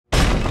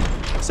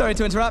Sorry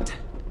to interrupt.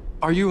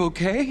 Are you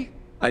okay?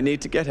 I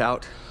need to get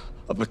out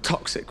of a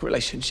toxic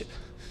relationship.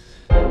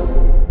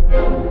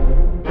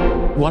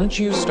 Why don't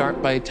you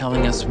start by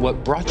telling us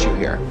what brought you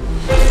here?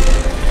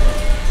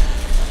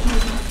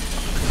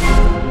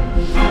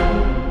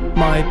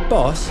 My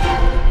boss,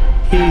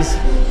 he's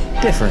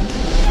different.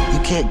 You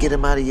can't get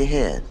him out of your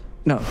head.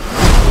 No.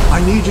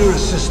 I need your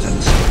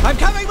assistance. I'm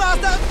coming,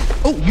 Master!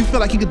 Oh, you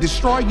feel like he could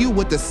destroy you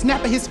with the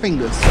snap of his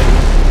fingers.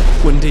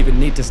 Wouldn't even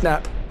need to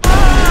snap.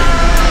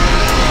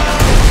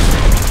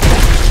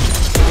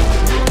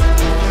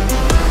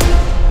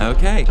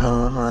 Okay.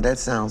 That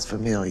sounds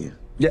familiar.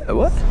 Yeah,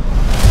 what?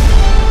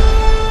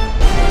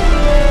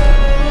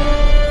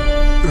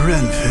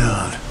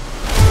 Renfield,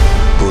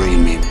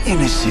 bring me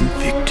innocent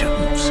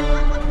victims.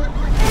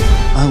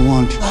 I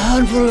want a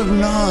handful of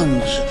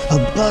nuns, a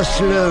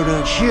busload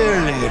of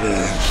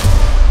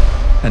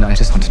cheerleaders. And I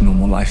just want a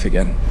normal life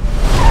again.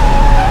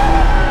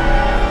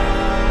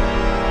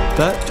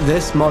 But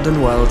this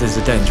modern world is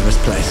a dangerous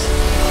place.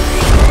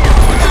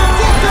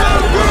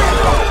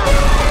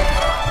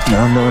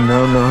 No, no,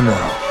 no, no, no.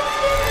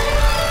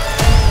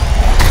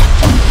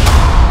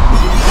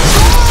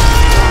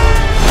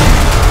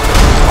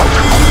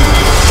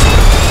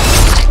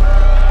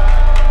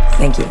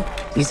 Thank you.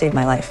 You saved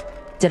my life.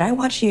 Did I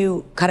watch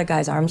you cut a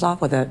guy's arms off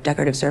with a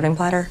decorative serving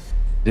platter?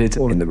 It's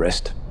all in the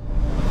wrist.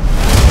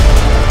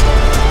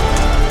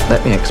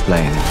 Let me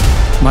explain.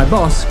 My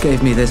boss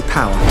gave me this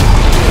power.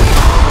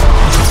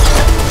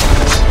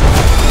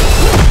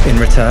 In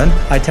return,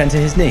 I tend to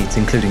his needs,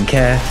 including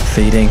care,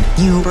 feeding.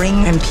 You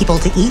bring in people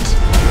to eat?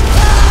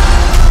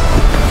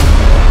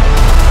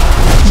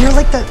 You're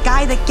like the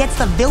guy that gets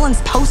the villain's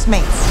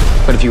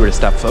Postmates. But if you were to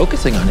stop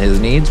focusing on his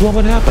needs, what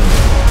would happen?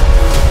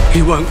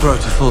 He won't grow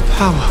to full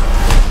power.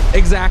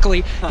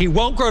 Exactly. He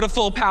won't grow to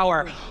full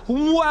power.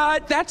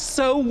 What? That's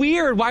so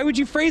weird. Why would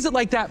you phrase it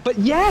like that? But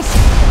yes.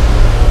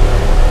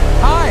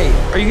 Hi.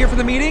 Are you here for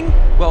the meeting?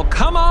 Well,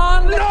 come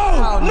on.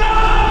 No!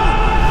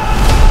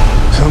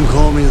 Some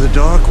call me the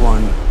Dark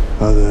One.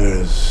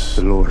 Others,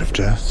 the Lord of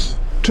Death.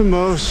 To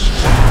most,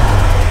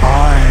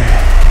 I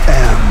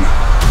am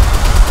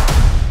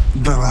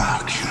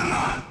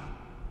Dracula.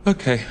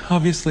 Okay,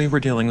 obviously we're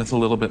dealing with a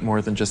little bit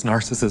more than just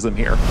narcissism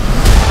here.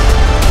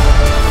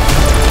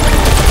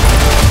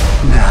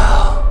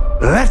 Now,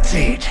 let's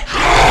eat.